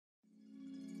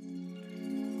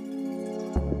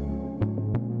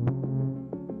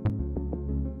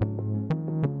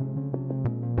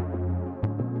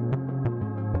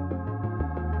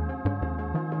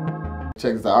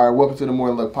Check this out. All right, welcome to the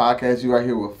Morning Luck Podcast. You right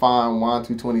here with Fine Juan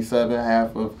 227,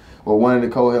 one of the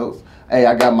co-hosts. Hey,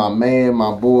 I got my man,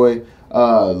 my boy,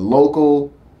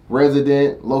 local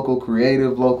resident, local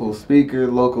creative, local speaker,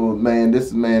 local man.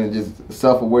 This man is just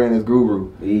self-awareness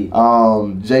guru.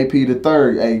 JP the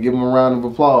Third. Hey, give him a round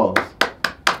of applause.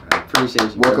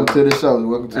 Appreciate you. Welcome to the show.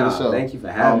 Welcome to the show. Thank you for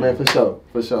having me. Oh man,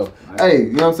 for sure. Hey,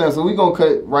 you know what I'm saying? So we gonna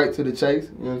cut right to the chase,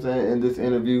 you know what I'm saying, in this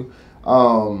interview.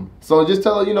 So just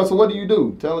tell her, so what do you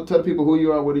do? Tell the people who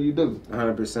you are, what do you do?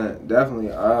 100%, definitely.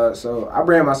 So I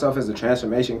brand myself as a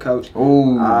transformation coach.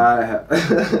 Ooh.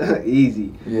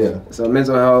 Easy. Yeah. So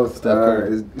mental health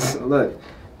look,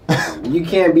 you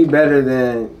can't be better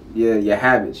than your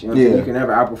habits. You know what I'm saying? You can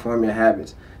never outperform your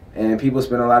habits. And people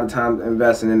spend a lot of time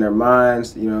investing in their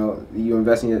minds. You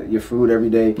invest in your food every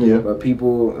day. Yeah. But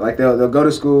people, like, they'll go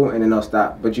to school and then they'll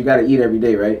stop. But you got to eat every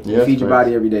day, right? Yeah, you feed your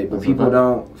body every day. But people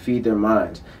don't feed their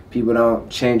minds. People don't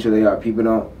change who they are. People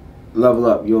don't level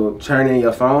up. You'll turn in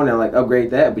your phone and, like,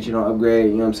 upgrade that, but you don't upgrade,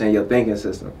 you know what I'm saying, your thinking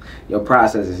system, your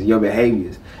processes, your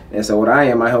behaviors. And so what I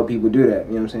help people do that.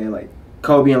 You know what I'm saying? Like,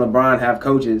 Kobe and LeBron have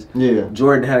coaches. Yeah.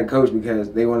 Jordan had a coach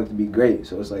because they wanted to be great.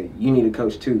 So it's like, you need a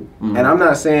coach too. Mm-hmm. And I'm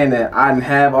not saying that I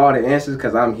have all the answers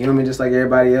because I'm human just like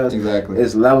everybody else. Exactly.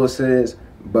 It's levels to this.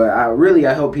 But I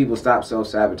help people stop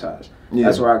self-sabotage. Yeah.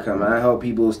 That's where I come. I help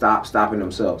people stop stopping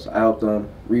themselves. I help them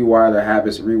rewire their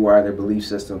habits, rewire their belief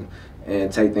system,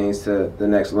 and take things to the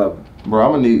next level.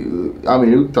 Bro, we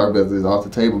can talk about this off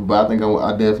the table, but I think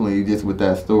I definitely, just with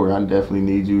that story, I definitely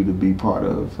need you to be part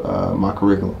of my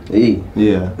curriculum.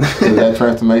 Yeah. So that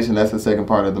transformation, that's the second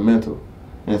part of the mental.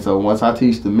 And so once I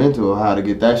teach the mental how to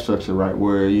get that structure right,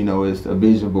 where, it's a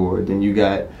vision board, then you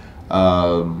got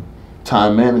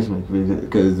time management,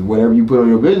 because whatever you put on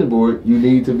your vision board, you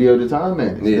need to be able to time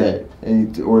manage that,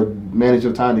 or manage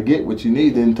your time to get what you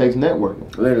need. Then it takes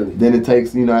networking. Literally. Then it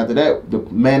takes, after that, the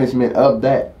management of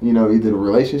that, either the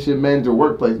relationship management or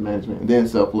workplace management, and then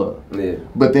self-love. Yeah.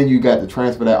 But then you got to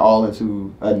transfer that all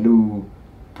into a new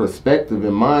perspective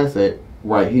and mindset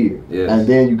right here. Yes. And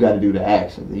then you got to do the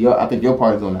action. I think your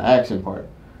part is on the action part,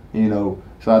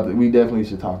 so we definitely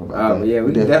should talk about that. Yeah,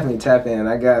 we can definitely tap in.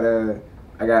 I got.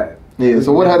 Yeah,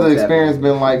 so what has the experience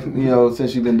been like,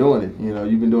 since you've been doing it?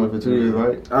 You've been doing it for 2 years,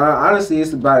 right? Honestly,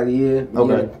 it's about a year.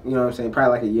 Okay. You know what I'm saying?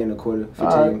 Probably like a year and a quarter. 15,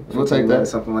 all right. We'll take that.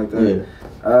 Something like that.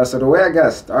 Yeah. So the way I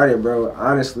got started, bro,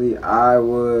 honestly, I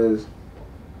don't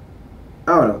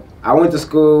know. I went to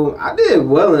school. I did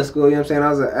well in school, you know what I'm saying? I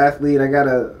was an athlete. I got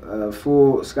a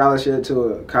full scholarship to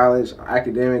a college,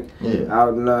 academic,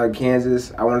 out in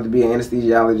Kansas. I wanted to be an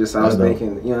anesthesiologist, so I was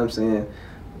thinking, you know what I'm saying?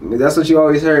 That's what you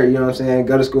always heard, you know what I'm saying?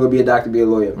 Go to school, be a doctor, be a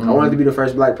lawyer. Mm-hmm. I wanted to be the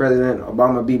first black president.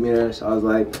 Obama beat me there, so I was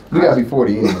like... You gotta be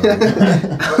 40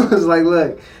 I was like,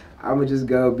 look, I'm gonna just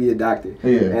go be a doctor.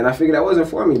 Yeah. And I figured that wasn't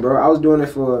for me, bro. I was doing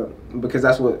it because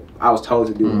that's what I was told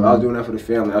to do. Mm-hmm. I was doing that for the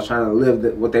family. I was trying to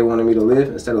live what they wanted me to live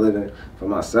instead of living for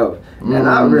myself. Mm-hmm. And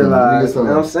I realized, you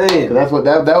know what I'm saying? That's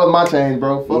that was my change,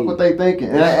 bro. Fuck what they thinking.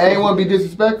 And I ain't want to be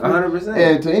disrespectful. 100%.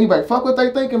 And to anybody, fuck what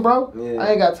they thinking, bro. Yeah. I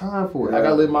ain't got time for it. I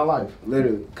gotta live my life.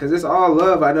 Literally. Because it's all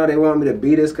love. I know they want me to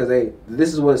be this because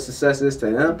this is what success is to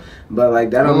them. But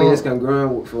like that don't mean it's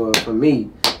congruent for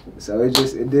me. So it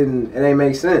ain't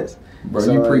make sense. Bro,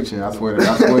 you preaching, I swear.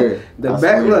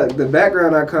 The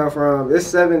background I come from, it's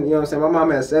 7, you know what I'm saying? My mom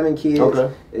has 7 kids.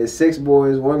 Okay. It's 6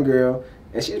 boys, 1 girl.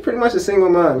 And she's pretty much a single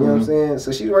mom, you know what I'm saying?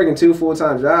 So she's working 2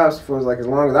 full-time jobs for as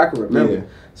long as I can remember. Yeah.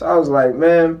 So I was like,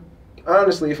 man,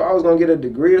 honestly, if I was going to get a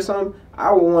degree or something,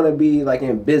 I would want to be like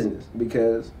in business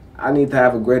because I need to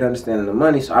have a great understanding of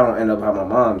money so I don't end up how my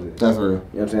mom's is. That's real. You know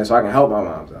what I'm saying? So I can help my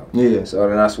moms out. Yeah. So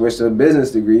then I switched to a business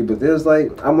degree, but it was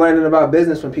like, I'm learning about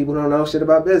business when people don't know shit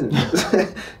about business.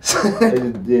 That's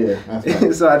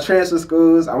right. So I transferred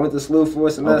schools. I went to SLU for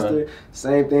a semester. Okay.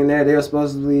 Same thing there. They were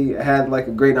supposedly had like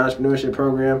a great entrepreneurship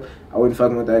program. I wasn't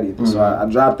fucking with that either. Mm-hmm. So I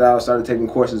dropped out, started taking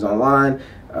courses online,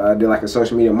 did like a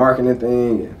social media marketing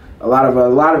thing. And a lot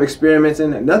of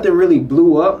experimenting, and nothing really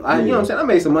blew up. You know what I'm saying? I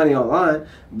made some money online,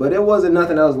 but it wasn't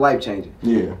nothing that was life changing.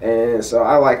 Yeah. And so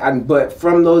but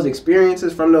from those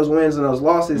experiences, from those wins and those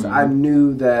losses, I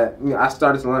knew that I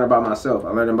started to learn about myself. I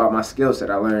learned about my skill set.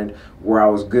 I learned where I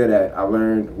was good at. I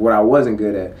learned what I wasn't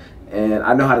good at, and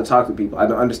I know how to talk to people. I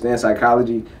don't understand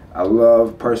psychology. I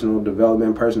love personal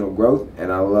development, personal growth,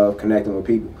 and I love connecting with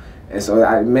people. And so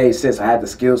it made sense. I had the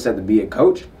skill set to be a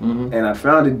coach. Mm-hmm. And I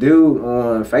found a dude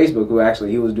on Facebook who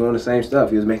he was doing the same stuff.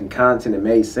 He was making content that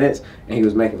made sense, and he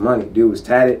was making money. Dude was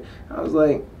tatted. I was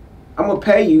like, I'm going to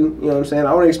pay you, you know what I'm saying?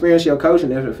 I want to experience your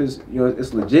coaching if it's,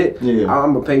 it's legit. Yeah.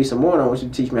 I'm going to pay you some more, and I want you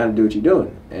to teach me how to do what you're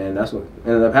doing. And that's what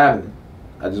ended up happening.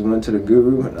 I just went to the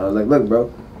guru, and I was like, look,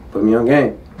 bro, put me on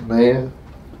game. Man,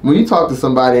 when you talk to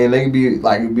somebody and they can be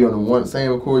like on the one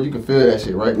same accord, you can feel that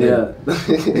shit right there. Yeah.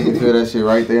 You can feel that shit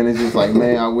right there, and it's just like,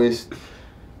 man, I wish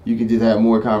you could just have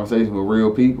more conversations with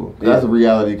real people. That's a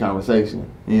reality conversation,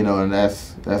 you know, and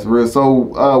that's real. So,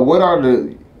 what are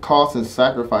the costs and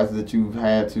sacrifices that you've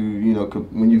had to, you know,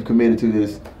 when you've committed to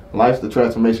this the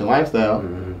transformation lifestyle?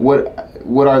 Mm-hmm.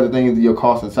 What are the things, your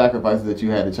costs and sacrifices that you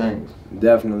had to change?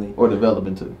 Definitely. Or develop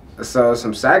into? So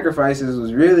some sacrifices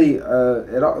was really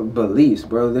beliefs,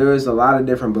 bro. There was a lot of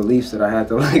different beliefs that I had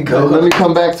to let go. Let me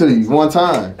come back to these one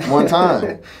time.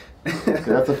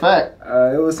 That's a fact.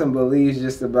 It was some beliefs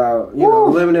just about, you know,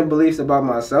 limited beliefs about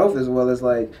myself, as well as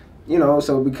like, you know,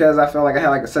 so because I felt like I had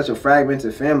like such a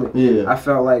fragmented family, I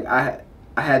felt like I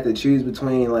had to choose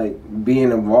between like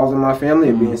being involved in my family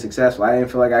and being successful. I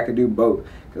didn't feel like I could do both,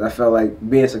 because I felt like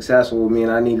being successful would mean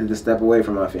I needed to step away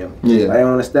from my family. I didn't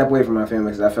want to step away from my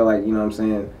family because I felt like, you know what I'm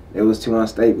saying, it was too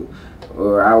unstable.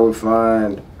 Or I would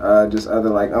find just other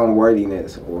like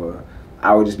unworthiness, or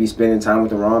I would just be spending time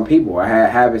with the wrong people. I had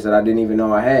habits that I didn't even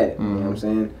know I had. You know what I'm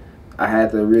saying? I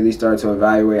had to really start to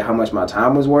evaluate how much my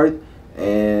time was worth,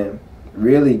 and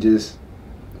really just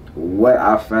what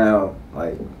I found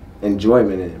like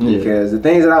enjoyment in. Because the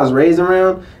things that I was raised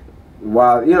around,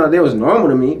 while, you know, they was normal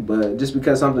to me, but just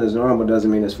because something is normal doesn't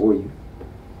mean it's for you.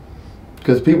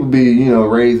 Because people be, you know,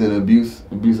 raised in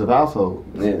abusive households,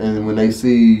 and when they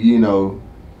see, you know,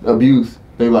 abuse,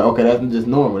 they be like, okay, that's just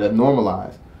normal, that's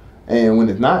normalized. And when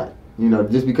it's not, you know,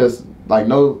 just because, like,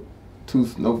 no two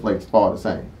snowflakes fall the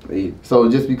same. So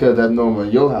just because that's normal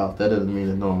in your house, that doesn't mean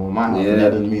it's normal in my house. And that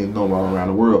doesn't mean it's normal all around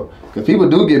the world. Because people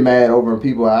do get mad over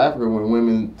people in Africa when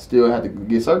women still have to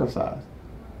get circumcised.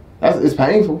 It's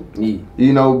painful,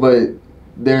 you know, but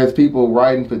there's people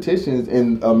writing petitions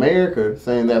in America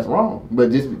saying that's wrong,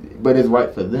 but it's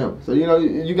right for them. So, you know,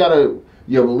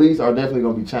 your beliefs are definitely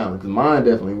going to be challenged, because mine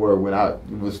definitely were when I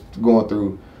was going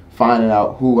through finding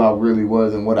out who I really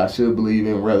was and what I should believe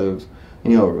in, whether it was,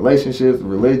 you know, relationships,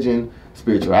 religion,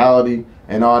 spirituality,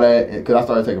 and all that. Because I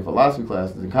started taking philosophy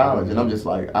classes in college, and I'm just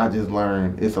like, I just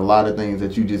learned it's a lot of things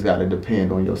that you just got to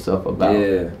depend on yourself about.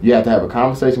 You have to have a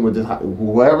conversation with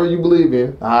whoever you believe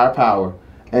in, the higher power,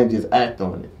 and just act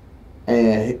on it.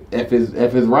 And if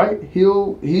it's right,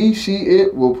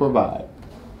 it will provide.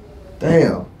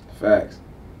 Damn. Facts.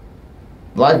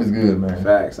 Life is good, man.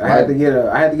 Facts. I had to get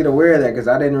aware of that, because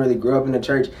I didn't really grow up in the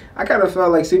church. I kind of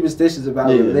felt like superstitious about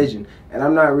religion, and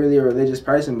I'm not really a religious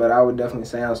person, but I would definitely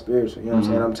say I'm spiritual. You know what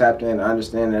I'm saying? I'm tapped in. I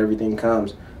understand that everything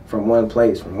comes from one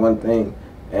place, from one thing,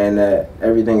 and that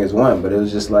everything is one. But it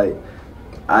was just like,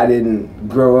 I didn't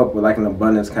grow up with like an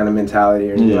abundance kind of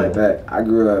mentality or anything like that. I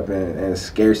grew up in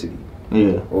scarcity,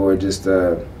 or just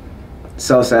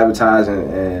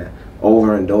self-sabotaging and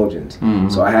overindulgence.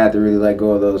 So I had to really let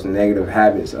go of those negative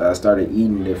habits. I started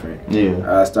eating different.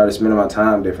 I started spending my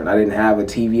time different. I didn't have a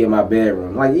TV in my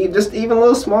bedroom. Like, just even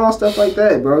little small stuff like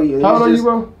that, bro. How old are you,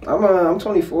 bro? I'm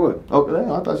 24. Okay,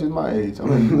 damn, I thought you was my age.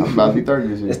 I'm about to be 30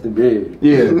 this year. It's the beard.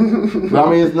 But I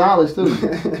mean, it's knowledge too.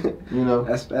 You know.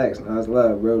 That's facts. No, that's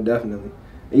love, bro. Definitely.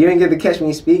 You didn't get to catch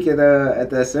me speak at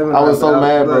that seminar. I was so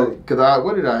mad, bro. Because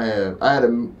what did I have? I had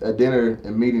a dinner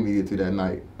and meeting to get to that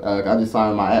night. I just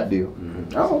signed my app deal.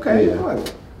 Oh, okay.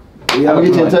 I'm gonna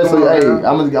get you in touch. So, hey,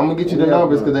 I'm gonna get you the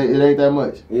numbers, because it ain't that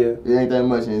much. It ain't that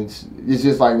much, and it's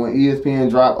just like when ESPN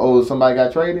dropped, somebody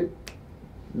got traded.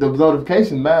 The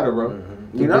notifications matter, bro.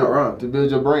 You're not wrong. To build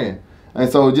your brand, and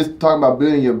so just talking about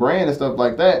building your brand and stuff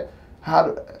like that.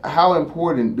 How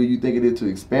important do you think it is to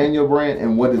expand your brand,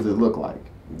 and what does it look like?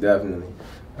 Definitely.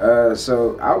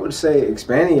 So I would say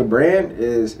expanding your brand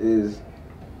is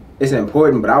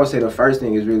important, but I would say the first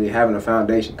thing is really having a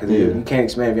foundation, because you can't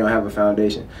expand if you don't have a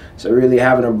foundation. So really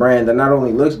having a brand that not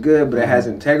only looks good, but it has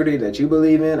integrity that you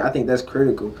believe in, I think that's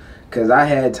critical. Because I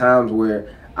had times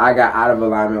where I got out of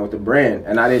alignment with the brand,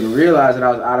 and I didn't realize that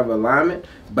I was out of alignment,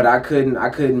 but I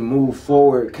couldn't move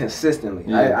forward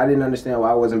consistently. I didn't understand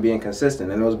why I wasn't being consistent,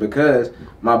 and it was because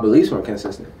my beliefs weren't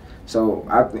consistent. So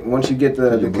I think once you get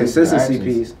the consistency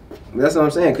piece, that's what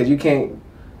I'm saying, because you can't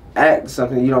act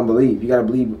something you don't believe. You got to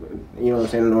believe, you know what I'm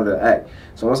saying, in order to act.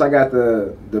 So once I got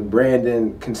the brand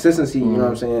and consistency, you know what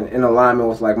I'm saying, in alignment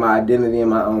with like my identity and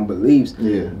my own beliefs,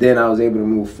 then I was able to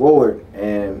move forward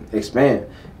and expand.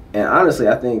 And honestly,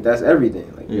 I think that's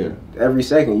everything. Like every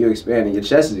second you're expanding, your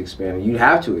chest is expanding. You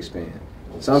have to expand.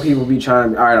 Some people be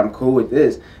trying to, all right, I'm cool with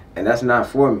this, and that's not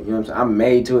for me. You know what I'm saying? I'm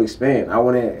made to expand. I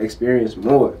want to experience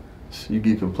more. You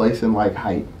get complacent like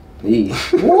height.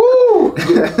 Woo!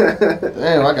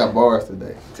 Damn, I got bars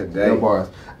today. Got bars.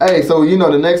 Hey, so you know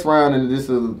the next round, and this is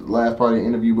the last part of the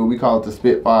interview, but we call it the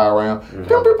Spitfire round.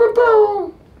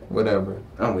 whatever.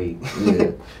 I'm weak.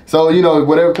 Yeah. So, you know,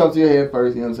 whatever comes to your head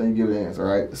first, you know what I'm saying, you give the answer,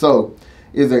 right? So,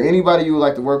 is there anybody you would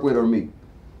like to work with or meet?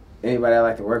 Anybody I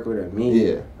like to work with or meet?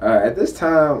 Yeah. At this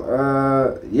time,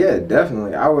 yeah,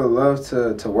 definitely. I would love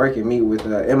to work and meet with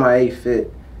MIA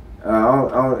Fit.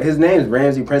 His name's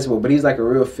Ramsey Principal, but he's like a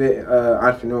real fit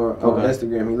entrepreneur on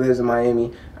Instagram. He lives in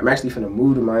Miami. I'm actually finna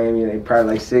move to Miami in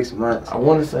probably like 6 months. I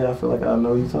want to say I feel like I know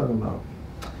what you're talking about.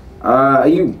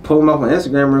 You can pull him up on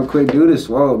Instagram real quick. Dude is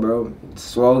swole, bro.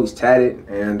 Swole, he's tatted,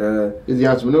 and is he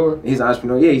an entrepreneur? He's an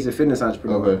entrepreneur. Yeah, he's a fitness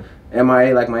entrepreneur. Okay.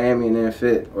 MIA like Miami and then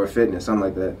fit or fitness, something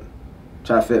like that.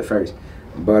 Try fit first.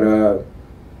 But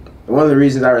one of the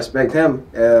reasons I respect him,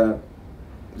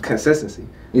 consistency.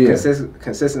 Yeah.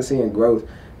 Consistency and growth.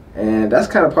 And that's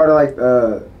kind of part of like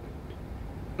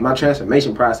my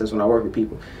transformation process when I work with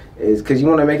people. Is because you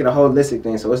want to make it a holistic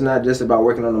thing. So it's not just about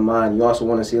working on the mind. You also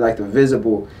want to see like the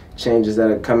visible changes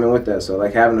that are coming with that. So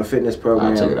like having a fitness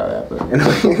program. I'll check it out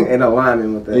after. In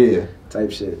alignment with that type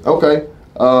shit. Okay.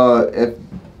 If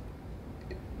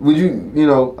would you,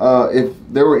 if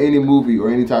there were any movie or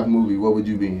any type of movie, what would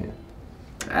you be in?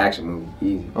 Action movie,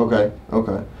 easy. Okay.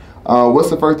 What's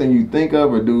the first thing you think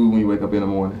of or do when you wake up in the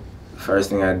morning?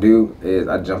 First thing I do is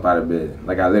I jump out of bed.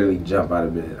 Like I literally jump out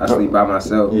of bed. I sleep by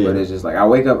myself, but it's just like I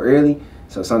wake up early,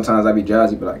 so sometimes I be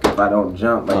drowsy. But like if I don't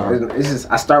jump, like it's just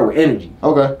I start with energy.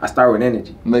 Okay. I start with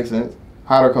energy. Makes sense.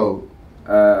 Hot or cold?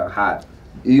 Hot.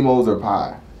 Emos or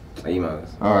pie? Emos.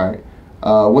 All right.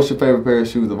 What's your favorite pair of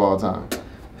shoes of all time?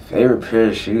 Favorite pair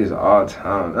of shoes of all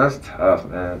time? That's tough,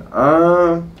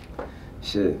 man.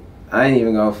 Shit. I ain't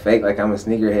even gonna fake like I'm a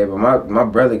sneakerhead, but my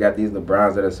brother got these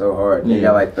LeBrons that are so hard. They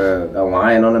got like the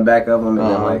lion on the back of them,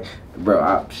 and then like,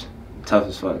 bro, tough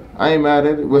as fuck. I ain't mad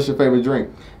at it. What's your favorite drink?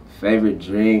 Favorite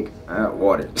drink?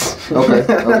 Water.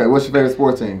 Okay. What's your favorite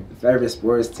sports team? Favorite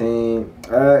sports team?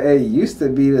 It used to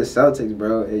be the Celtics,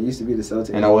 bro. It used to be the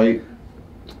Celtics. In 08?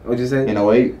 What'd you say? In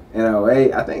 08? In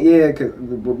 08, I think, yeah, because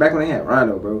back when they had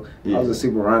Rondo, bro. I was a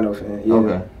super Rondo fan. Yeah.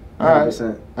 Okay. All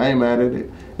right. I ain't mad at it.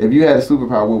 If you had a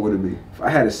superpower, what would it be? If I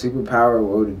had a superpower,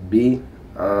 what would it be?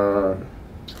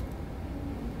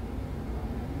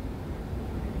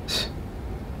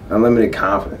 Unlimited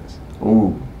confidence.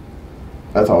 Ooh,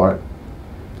 that's hard.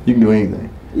 You can do anything.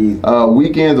 Easy.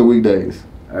 Weekends or weekdays?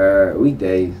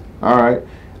 Weekdays. All right.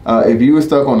 If you were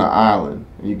stuck on an island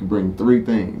and you could bring 3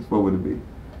 things, what would it be?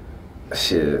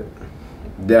 Shit.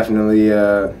 Definitely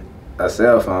a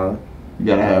cell phone. You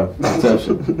gotta have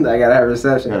reception. I gotta have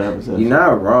reception. You're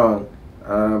not wrong,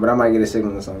 but I might get a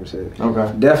signal or some shit.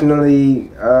 Okay. Definitely,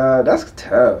 that's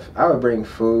tough. I would bring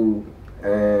food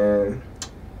and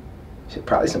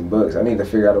probably some books. I need to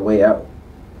figure out a way out.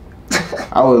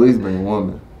 I would at least bring a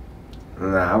woman.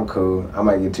 Nah, I'm cool. I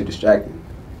might get too distracted.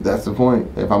 That's the point.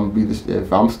 If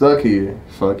I'm stuck here,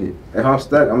 fuck it. If I'm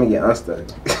stuck, I'm gonna get unstuck.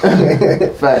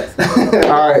 Facts.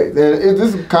 All right. Then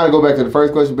this kind of go back to the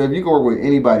first question, but if you could work with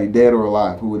anybody, dead or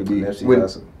alive, who would it be? Nipsey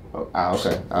Hussle. Okay. I was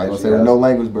gonna say with no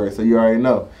language barrier, so you already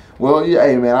know. Well, yeah,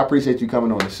 hey man, I appreciate you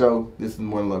coming on the show. This is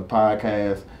More Than Luck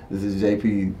Podcast. This is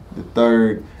JP the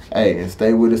Third. Hey, and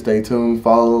stay with us, stay tuned.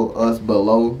 Follow us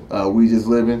below. We Just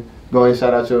Livin. Go ahead and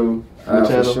shout out your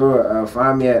channel. For sure.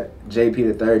 Find me at JP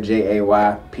the Third,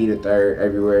 JAYP the Third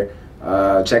everywhere.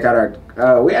 Check out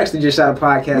our. We actually just shot a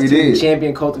podcast. We did.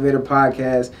 Champion Cultivator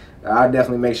Podcast. I'll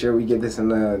definitely make sure we get this in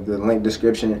the link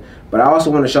description. But I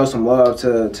also want to show some love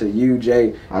to you,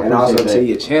 Jay, and also to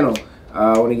your channel.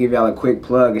 I want to give y'all a quick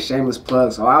plug, a shameless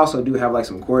plug. So I also do have like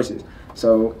some courses.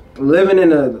 So living in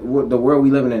the world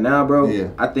we living in now,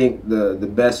 bro, I think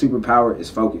the best superpower is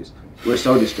focus. We're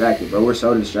so distracted, bro. We're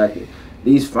so distracted.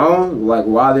 These phones, like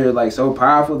while they're like so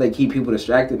powerful, they keep people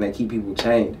distracted and they keep people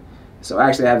chained. So I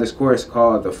actually have this course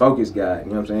called The Focus Guide.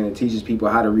 You know what I'm saying? It teaches people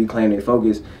how to reclaim their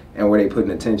focus and where they put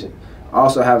in attention. I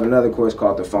also have another course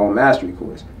called the Phone Mastery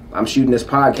Course. I'm shooting this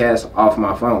podcast off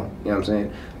my phone. You know what I'm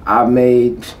saying? I've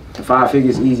made 5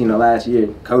 figures easy in the last year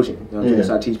coaching. You know what I'm saying?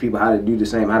 So I teach people how to do the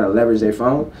same, how to leverage their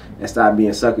phone and stop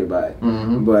being suckered by it.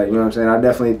 But you know what I'm saying? I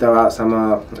definitely throw out some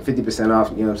 50%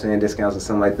 off, you know what I'm saying, discounts or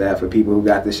something like that for people who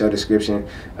got the show description.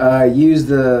 Use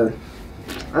the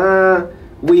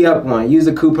We Up One. Use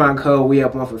the coupon code We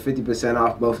Up One for 50%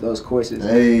 off both of those courses.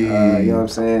 Hey. You know what I'm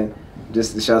saying?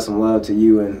 Just to show some love to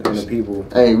you and the people.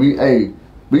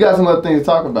 We got some other things to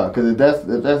talk about, because if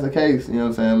that's the case, you know what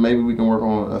I'm saying, maybe we can work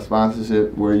on a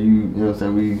sponsorship where you know what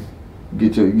I'm saying,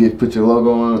 we put your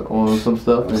logo on some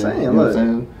stuff. I'm saying, you know what I'm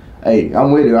saying? Hey,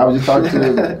 I'm with it. I was just talking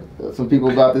to some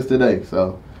people about this today.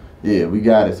 So, yeah, we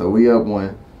got it. So We Up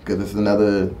One, because it's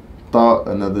another thought,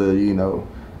 another,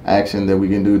 action that we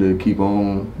can do to keep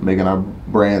on making our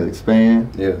brand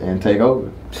expand and take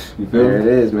over. You feel There it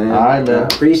is, man. All right, man. I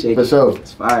appreciate it. For sure.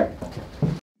 It's fire.